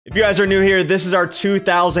If you guys are new here, this is our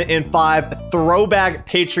 2005 Throwback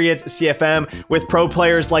Patriots CFM with pro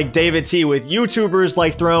players like David T, with YouTubers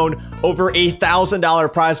like Throne, over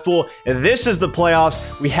 $1,000 prize pool. This is the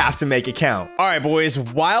playoffs. We have to make it count. All right, boys,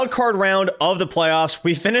 wild card round of the playoffs.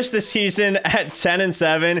 We finished the season at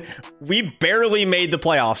 10-7. We barely made the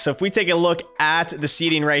playoffs. So if we take a look at the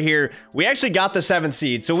seeding right here, we actually got the 7th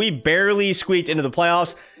seed. So we barely squeaked into the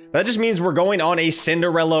playoffs. That just means we're going on a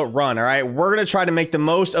Cinderella run, all right? We're going to try to make the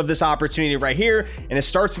most of this opportunity right here, and it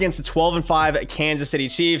starts against the 12-5 Kansas City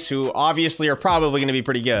Chiefs, who obviously are probably going to be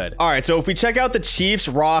pretty good. All right, so if we check out the Chiefs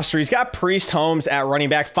roster, he's got Priest Holmes at running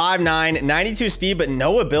back, 5'9", 92 speed, but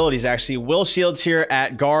no abilities, actually. Will Shields here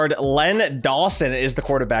at guard. Len Dawson is the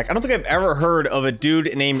quarterback. I don't think I've ever heard of a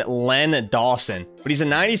dude named Len Dawson, but he's a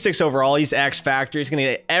 96 overall. He's X Factor. He's going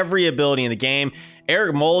to get every ability in the game.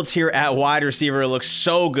 Eric Moulds here at wide receiver looks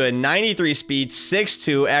so good. 93 speed,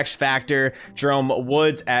 6'2", X Factor. Jerome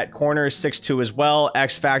Woods at corner, 6'2" as well.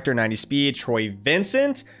 X Factor, 90 speed. Troy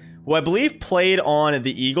Vincent, who I believe played on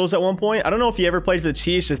the Eagles at one point. I don't know if he ever played for the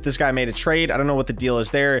Chiefs, if this guy made a trade. I don't know what the deal is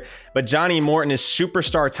there. But Johnny Morton, his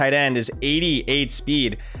superstar tight end, is 88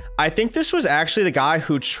 speed. I think this was actually the guy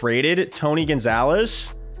who traded Tony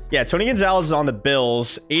Gonzalez. Yeah, Tony Gonzalez is on the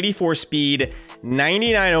Bills. 84 speed,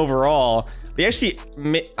 99 overall. They actually,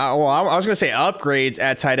 well, I was going to say upgrades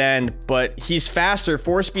at tight end, but he's faster,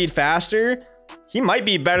 4-speed faster. He might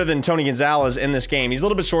be better than Tony Gonzalez in this game. He's a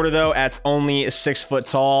little bit shorter, though, at only 6 foot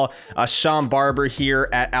tall. Sean Barber here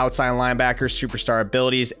at outside linebacker, superstar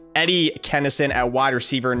abilities. Eddie Kennison at wide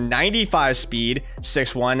receiver, 95 speed,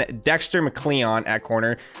 6'1". Dexter McCleon at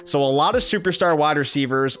corner. So a lot of superstar wide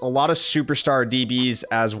receivers, a lot of superstar DBs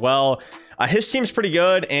as well. His team's pretty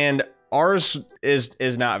good, and ours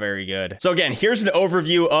is not very good. So again, here's an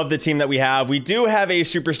overview of the team that we have. We do have a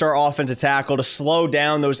superstar offensive tackle to slow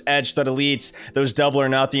down those edge threat elites, those double or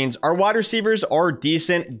nothings. Our wide receivers are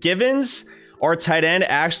decent. Givens, our tight end,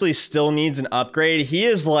 actually still needs an upgrade. He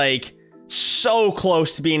is like so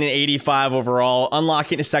close to being an 85 overall,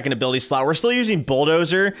 unlocking a second ability slot. We're still using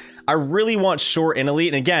Bulldozer. I really want short and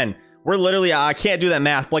elite. And again, we're literally, I can't do that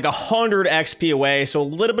math, like 100 XP away. So a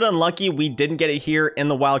little bit unlucky we didn't get it here in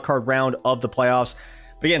the wild card round of the playoffs.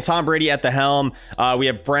 But again, Tom Brady at the helm. We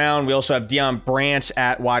have Brown. We also have Deion Branch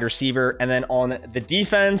at wide receiver. And then on the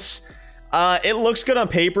defense, it looks good on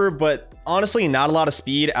paper, but honestly, not a lot of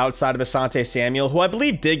speed outside of Asante Samuel, who I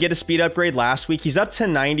believe did get a speed upgrade last week. He's up to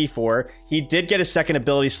 94. He did get a second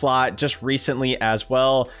ability slot just recently as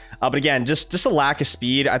well. But again, just a lack of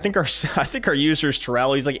speed. I think our user's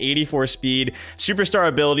Terrell. He's like 84 speed, superstar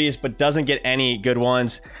abilities, but doesn't get any good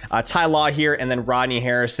ones. Ty Law here, and then Rodney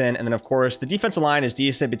Harrison. And then, of course, the defensive line is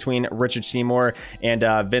decent between Richard Seymour and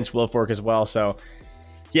Vince Wilfork as well. So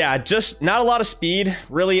yeah, just not a lot of speed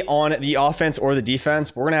really on the offense or the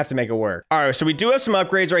defense, but we're gonna have to make it work. All right, so we do have some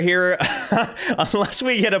upgrades right here. Unless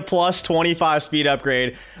we get a plus 25 speed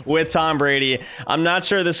upgrade with Tom Brady, I'm not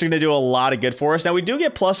sure this is gonna do a lot of good for us. Now we do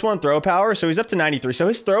get +1 throw power, so he's up to 93. So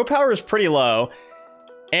his throw power is pretty low,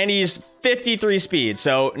 and he's 53 speed.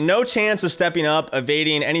 So no chance of stepping up,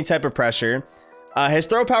 evading any type of pressure. His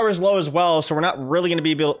throw power is low as well, so we're not really gonna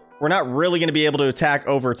be able to attack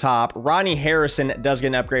over top. Rodney Harrison does get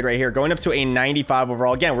an upgrade right here, going up to a 95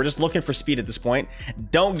 overall. Again, we're just looking for speed at this point.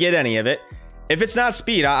 Don't get any of it. If it's not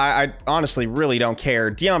speed, I honestly really don't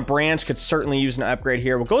care. Deion Branch could certainly use an upgrade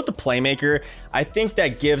here. We'll go with the playmaker. I think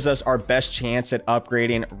that gives us our best chance at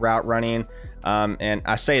upgrading route running. And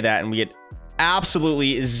I say that, and we get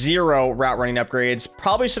absolutely 0 route running upgrades.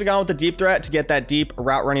 Probably should have gone with the deep threat to get that deep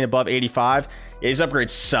route running above 85. Yeah, these upgrades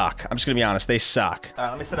suck. I'm just gonna be honest, they suck. All right,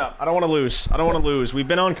 let me sit up. I don't want to lose. I don't want to lose. We've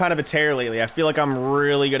been on kind of a tear lately. I feel like I'm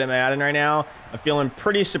really good at Madden right now. I'm feeling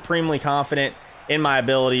pretty supremely confident in my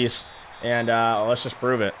abilities, and let's just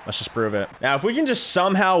prove it. Let's just prove it. Now, if we can just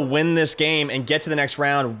somehow win this game and get to the next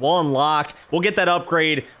round, we'll get that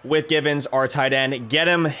upgrade with Givens, our tight end, get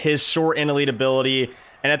him his short and elite ability.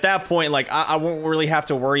 And at that point, like, I won't really have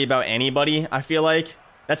to worry about anybody, I feel like.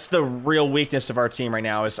 That's the real weakness of our team right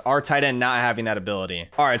now, is our tight end not having that ability.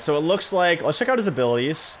 All right, so it looks like, let's check out his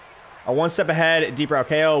abilities. A 1 step ahead, deep route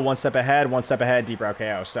KO, 1 step ahead, 1 step ahead, deep route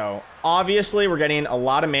KO. So obviously we're getting a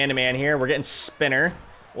lot of man-to-man here. We're getting spinner.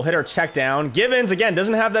 We'll hit our check down. Givens, again,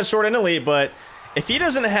 doesn't have that short and elite, but if he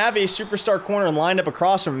doesn't have a superstar corner lined up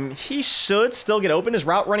across from him, he should still get open. His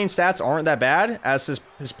route running stats aren't that bad, as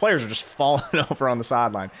his players are just falling over on the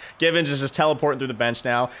sideline. Givens is just teleporting through the bench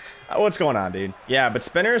now. What's going on, dude? Yeah, but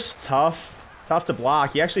spinner's tough to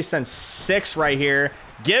block. He actually sends 6 right here.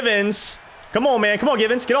 Givens, come on, man. Come on,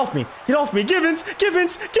 Givens. Get off me. Get off me. Givens.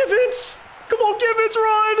 Come on, Givens,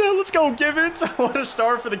 run. Let's go, Givens. What a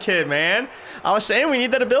start for the kid, man. I was saying we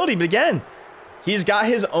need that ability, but again, he's got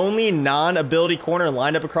his only non-ability corner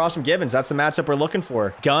lined up across from Givens. That's the matchup we're looking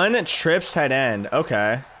for. Gun, trips, tight end.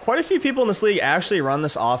 Okay. Quite a few people in this league actually run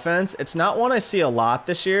this offense. It's not one I see a lot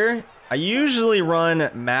this year. I usually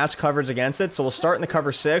run match coverage against it, so we'll start in the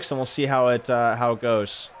cover 6 and we'll see how it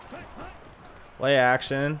goes. Play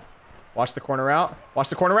action. Watch the corner route. Watch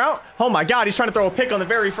the corner route. Oh my God, he's trying to throw a pick on the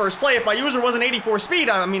very first play. If my user wasn't 84 speed,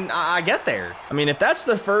 I mean, I get there. I mean, if that's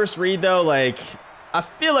the first read though, like, I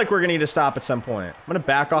feel like we're gonna need to stop at some point. I'm gonna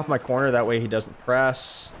back off my corner, that way he doesn't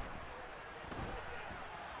press.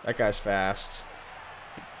 That guy's fast.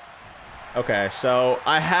 Okay, so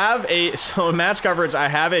I have in match coverage, I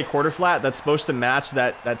have a quarter flat that's supposed to match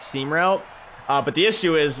that seam route. But the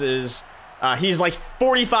issue is he's like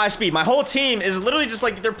 45 speed. My whole team is literally just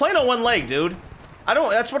like, they're playing on one leg, dude.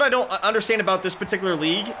 That's what I don't understand about this particular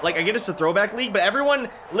league. Like, I get it's a throwback league, but everyone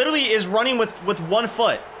literally is running with 1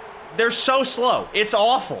 foot. They're so slow. It's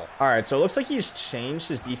awful. All right, so it looks like he's changed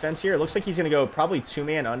his defense here. It looks like he's gonna go probably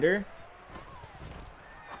 2-man under.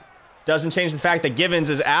 Doesn't change the fact that Givens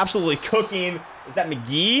is absolutely cooking. Is that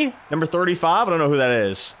McGee? Number 35? I don't know who that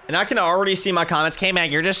is. And I can already see my comments.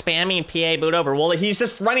 K-Mag, you're just spamming PA boot over. Well, he's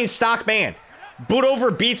just running stock man. Boot over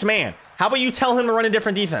beats man. How about you tell him to run a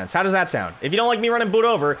different defense? How does that sound? If you don't like me running boot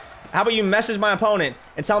over, how about you message my opponent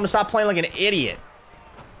and tell him to stop playing like an idiot?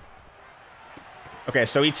 Okay,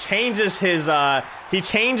 so he changes his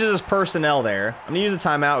personnel there. I'm gonna use the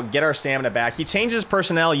timeout, get our stamina back. He changes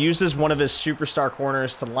personnel, uses one of his superstar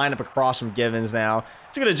corners to line up across from Givens now.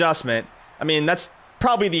 It's a good adjustment. I mean, that's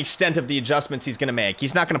probably the extent of the adjustments he's gonna make.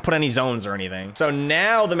 He's not gonna put any zones or anything. So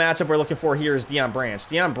now the matchup we're looking for here is Deion Branch.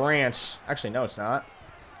 Deion Branch, actually, no, it's not.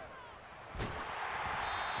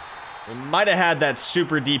 We might have had that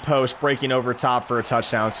super deep post breaking over top for a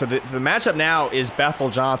touchdown. So the matchup now is Bethel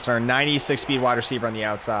Johnson, our 96 speed wide receiver on the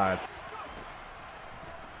outside.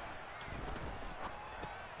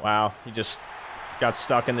 Wow, he just got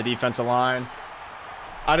stuck in the defensive line.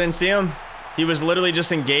 I didn't see him. He was literally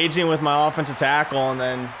just engaging with my offensive tackle, and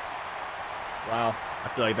then, wow, I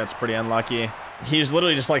feel like that's pretty unlucky. He was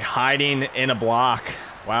literally just like hiding in a block.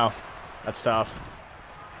 Wow, that's tough.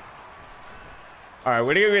 All right,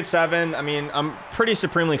 we're gonna go get 7. I mean, I'm pretty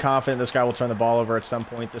supremely confident this guy will turn the ball over at some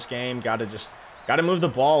point this game. Got to move the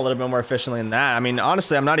ball a little bit more efficiently than that. I mean,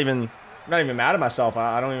 honestly, I'm not even mad at myself.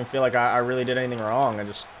 I don't even feel like I really did anything wrong.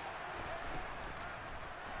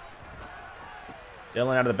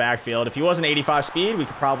 Dylan out of the backfield. If he wasn't 85 speed, we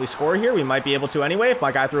could probably score here. We might be able to anyway if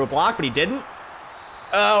my guy threw a block, but he didn't.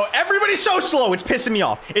 Oh, everybody's so slow. It's pissing me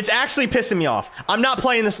off. It's actually pissing me off. I'm not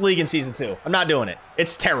playing this league in Season 2. I'm not doing it.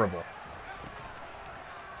 It's terrible.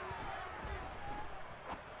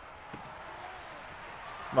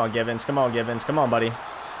 Come on, Givens. Come on, Givens. Come on, buddy.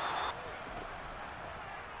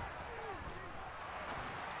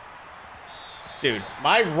 Dude,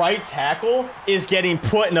 my right tackle is getting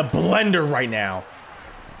put in a blender right now.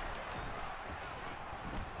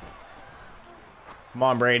 Come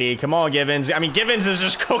on, Brady. Come on, Givens. I mean, Givens is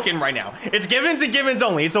just cooking right now. It's Givens and Givens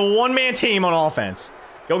only. It's a one-man team on offense.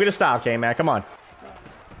 Go get a stop, K-Mac. Come on.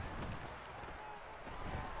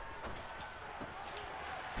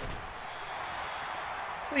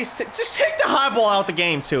 Please, just take the high ball out the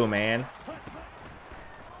game too, man.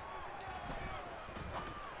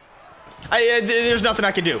 There's nothing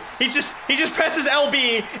I can do. He just presses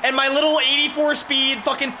LB, and my little 84 speed,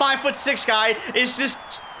 fucking 5'6" guy is just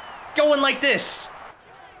going like this.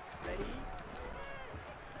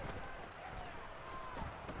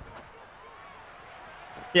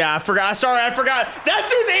 Yeah, I forgot. Sorry, I forgot. That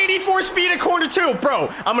dude's 84 speed at corner 2. Bro,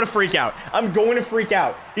 I'm gonna freak out. I'm going to freak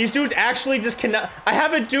out. These dudes actually just cannot. I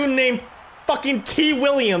have a dude named fucking T.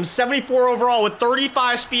 Williams, 74 overall with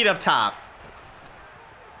 35 speed up top.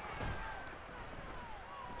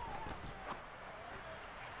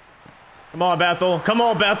 Come on, Bethel. Come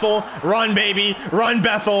on, Bethel. Run, baby. Run,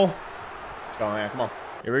 Bethel. Let's go, man. Come on.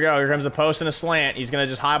 Here we go. Here comes a post and a slant. He's gonna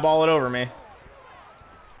just highball it over me.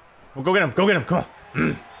 Well, go get him. Go get him. Come on.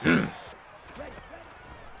 Pick!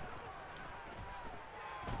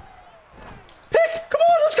 Come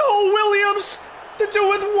on, let's go, Williams! The dude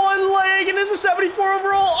with one leg and is a 74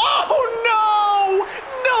 overall. Oh, no!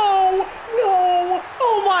 No! No!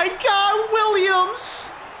 Oh, my God, Williams!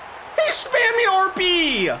 He's spamming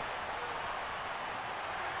RB!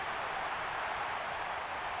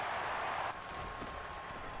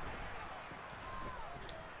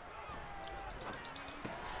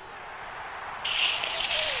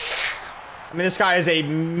 I mean, this guy is a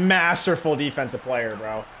masterful defensive player,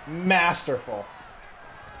 bro. Masterful.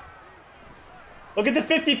 Look at the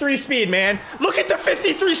 53 speed, man. Look at the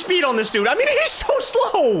 53 speed on this dude. I mean, he's so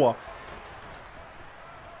slow.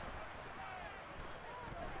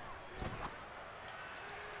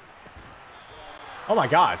 Oh my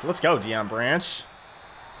God. Let's go, Deion Branch.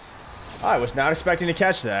 I was not expecting to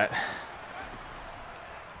catch that.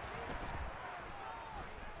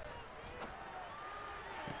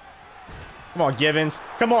 Come on, Givens.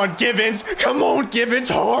 Come on, Givens. Come on, Givens.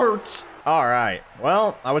 Heart. All right.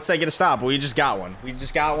 Well, I would say get a stop, but we just got one. We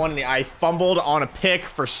just got one. And I fumbled on a pick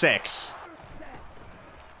for 6.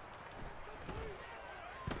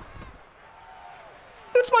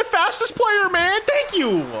 That's my fastest player, man. Thank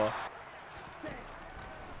you.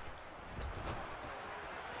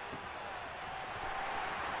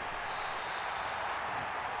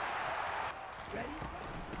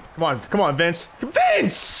 Come on, Vince.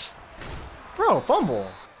 Vince! Bro, fumble.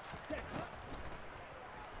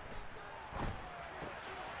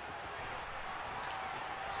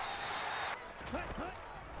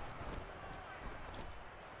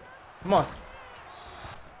 Come on.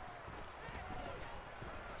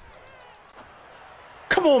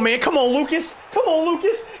 Come on, man. Come on, Lucas. Come on,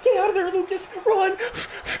 Lucas. Get out of there, Lucas. Run.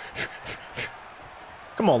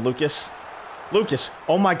 Come on, Lucas. Lucas.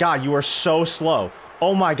 Oh, my God. You are so slow.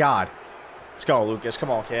 Oh, my God. Let's go, Lucas.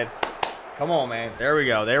 Come on, kid. Come on, man. There we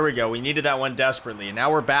go. There we go. We needed that one desperately. And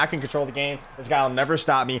now we're back in control of the game. This guy will never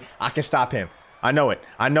stop me. I can stop him. I know it.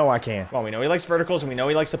 I know I can. Well, we know he likes verticals, and we know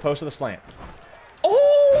he likes the post with a slant.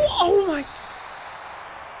 Oh! Oh, my...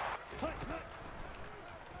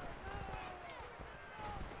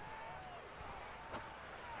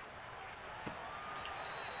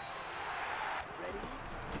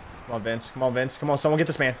 Come on, Vince. Come on, Vince. Come on, someone get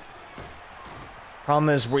this man. Problem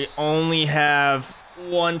is, we only have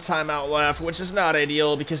one timeout left, which is not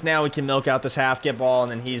ideal because now we can milk out this half, get ball,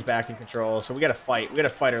 and then he's back in control. So we got to fight. We got to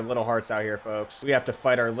fight our little hearts out here, folks. We have to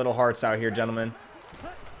fight our little hearts out here, gentlemen.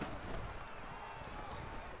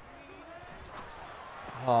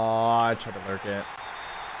 Oh, I tried to lurk it.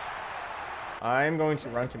 I'm going to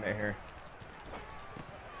run commit here.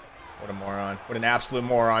 What a moron. What an absolute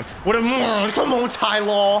moron. What a moron. Come on, Ty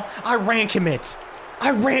Law. I ran commit.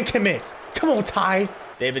 I ran commit. Come on, Ty.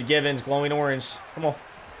 David Givens, glowing orange. Come on.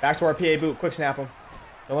 Back to our PA boot. Quick snap him.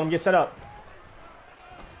 Don't let him get set up.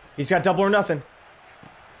 He's got double or nothing.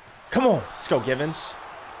 Come on. Let's go, Givens.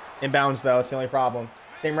 Inbounds, though. That's the only problem.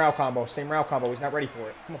 Same route combo. Same route combo. He's not ready for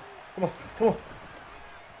it. Come on. Come on. Come on.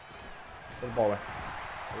 Throw the ball away.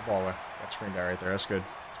 Throw the ball away. That screen guy right there. That's good.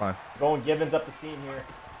 It's fine. Going Givens up the seam here.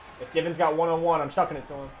 If Givens got one-on-one, I'm chucking it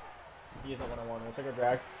to him. He isn't one-on-one. We'll take a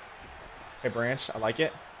drag. Okay, Branch. I like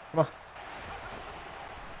it. Come on.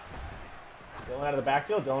 Dylan out of the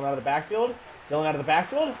backfield. Dylan out of the backfield. Dylan out of the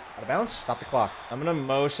backfield. Out of bounds. Stop the clock. I'm going to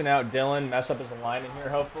motion out Dylan. Mess up his alignment here,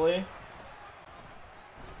 hopefully.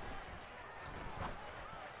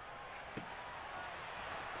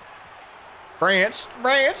 Branch.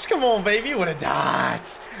 Branch. Come on, baby. What a dot.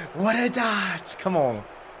 What a dot. Come on.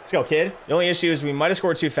 Let's go, kid. The only issue is we might have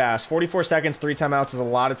scored too fast. 44 seconds, 3 timeouts is a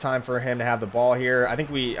lot of time for him to have the ball here. I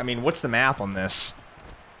mean, what's the math on this?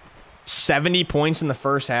 70 points in the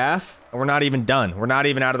first half? And we're not even done. We're not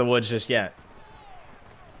even out of the woods just yet.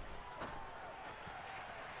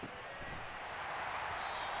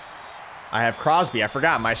 I have Crosby. I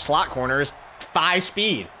forgot. My slot corner is 5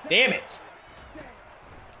 speed. Damn it.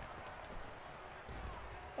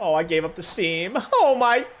 Oh, I gave up the seam. Oh,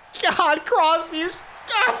 my God. Crosby's...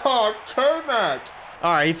 Oh, K-Mac.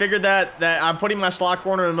 All right, he figured that I'm putting my slot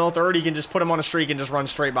corner in the middle third. He can just put him on a streak and just run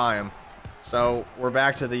straight by him. So we're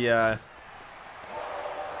back to the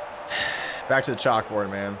chalkboard,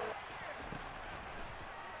 man.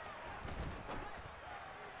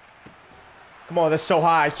 Come on, that's so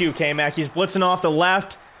high IQ, K-Mac. He's blitzing off the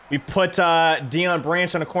left. We put Deion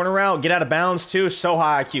Branch on a corner route. Get out of bounds, too. So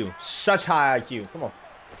high IQ. Such high IQ. Come on.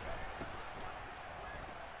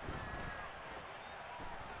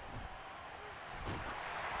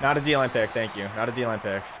 Not a D-line pick, thank you. Not a D-line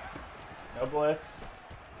pick. No blitz.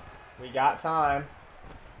 We got time.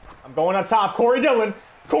 I'm going up top. Corey Dillon.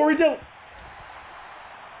 Corey Dillon.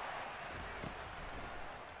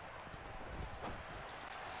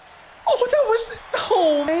 Oh, that was...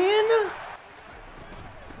 Oh, man.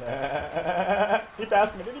 He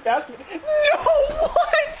passed me. Did he pass me? No,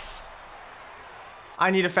 what? I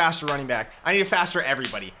need a faster running back. I need a faster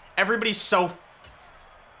everybody. Everybody's so...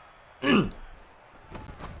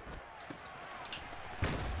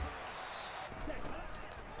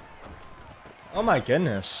 Oh my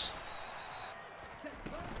goodness.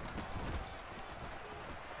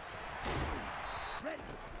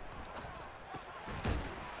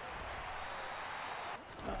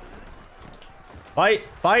 Fight,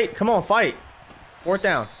 fight, come on, fight. Fourth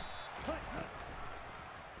down.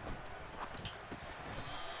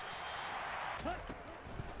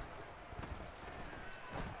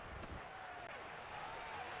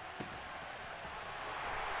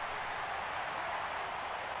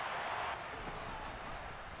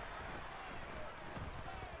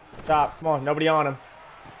 Top, come on, nobody on him.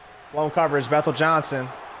 Blown coverage, Bethel Johnson.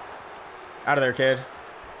 Out of there, kid.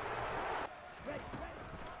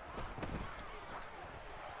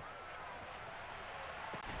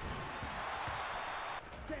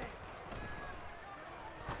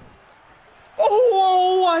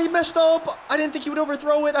 Oh, I messed up. I didn't think he would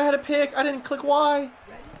overthrow it. I had a pick. I didn't click Y.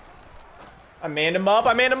 I manned him up.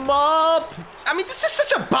 I manned him up. I mean, this is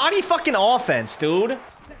such a body fucking offense, dude.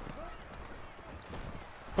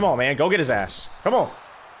 Come on, man. Go get his ass. Come on.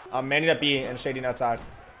 I'm manning up B and shading outside.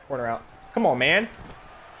 Corner out. Come on, man.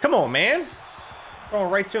 Come on, man. Throwing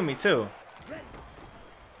right to me, too.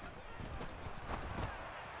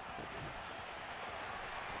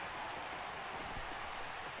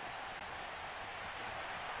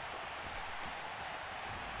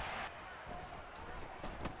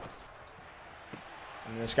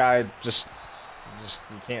 And this guy just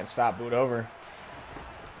you can't stop boot over.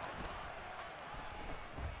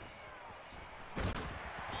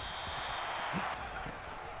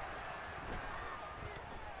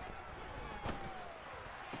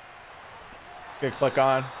 Good click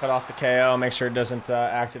on, cut off the KO, make sure it doesn't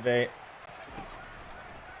activate.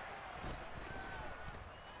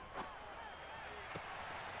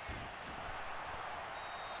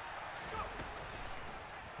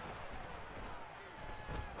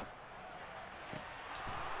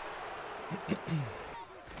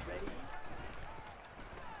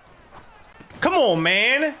 Come on,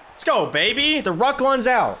 man. Let's go, baby. The ruck one's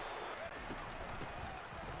out.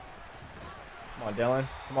 Come on, Dylan.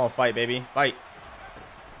 Come on, fight, baby. Fight.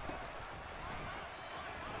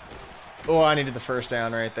 Oh, I needed the first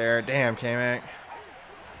down right there. Damn, K-Mac.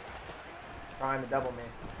 Trying to double me.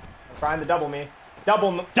 I'm trying to double me.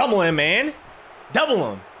 Double him, man.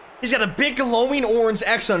 Double him. He's got a big glowing orange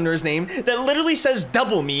X under his name that literally says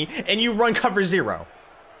double me, and you run cover 0.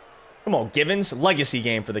 Come on, Givens. Legacy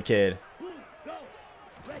game for the kid.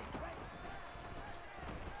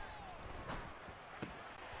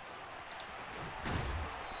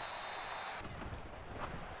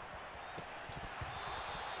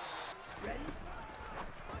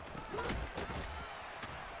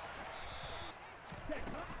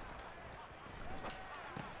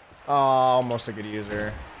 Oh, almost a good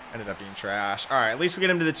user. Ended up being trash. All right, at least we get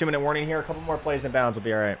him to the 2-minute warning here. A couple more plays in bounds will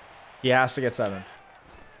be all right. He has to get 7.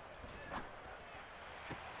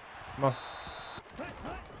 Come on.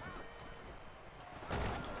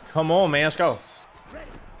 Come on, man. Let's go.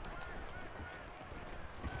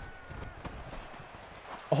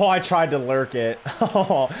 Oh, I tried to lurk it.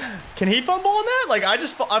 Oh, can he fumble on that? Like, I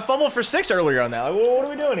fumbled for 6 earlier on that. Like, what are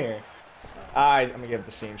we doing here? I'm gonna give it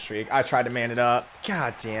the same streak. I tried to man it up.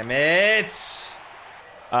 God damn it.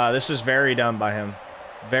 This is very dumb by him.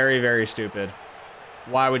 Very, very stupid.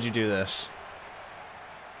 Why would you do this?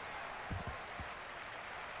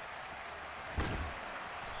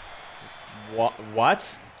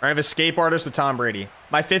 What? I have escape artist with Tom Brady.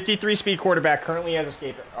 My 53 speed quarterback currently has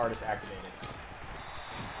escape artist activated.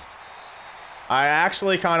 I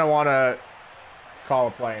actually kind of want to call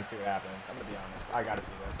a play and see what happens. I'm gonna be honest. I gotta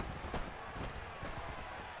see this.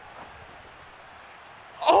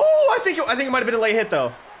 Oh, I think it might have been a late hit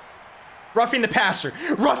though. Roughing the passer.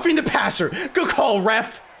 Roughing the passer. Good call,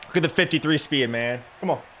 ref. Look at the 53 speed, man.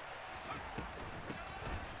 Come on.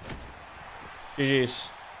 GG's.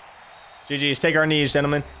 GG's. Take our knees,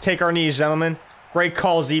 gentlemen. Take our knees, gentlemen. Great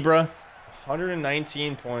call, Zebra.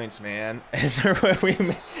 119 points, man.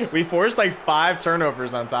 And we forced like 5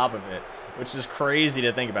 turnovers on top of it, which is crazy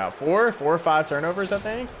to think about. 4 or 5 turnovers, I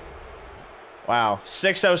think. Wow.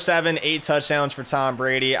 607, 8 touchdowns for Tom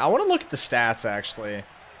Brady. I want to look at the stats, actually.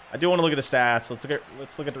 I do want to look at the stats.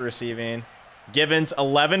 Let's look at the receiving. Givens,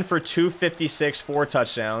 11 for 256, 4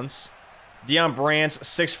 touchdowns. Deion Branch,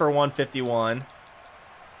 6 for 151.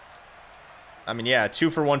 I mean, yeah,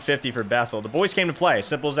 2 for 150 for Bethel. The boys came to play.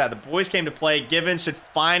 Simple as that. The boys came to play. Givens should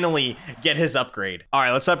finally get his upgrade. All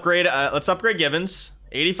right, let's upgrade. Let's upgrade Givens.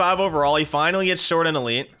 85 overall. He finally gets short and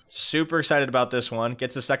elite. Super excited about this one.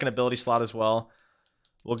 Gets a second ability slot as well.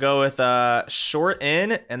 We'll go with short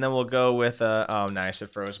in, and then we'll go with oh, nice.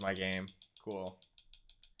 It froze my game. Cool.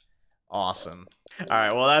 Awesome. All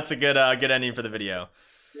right, well, that's a good ending for the video.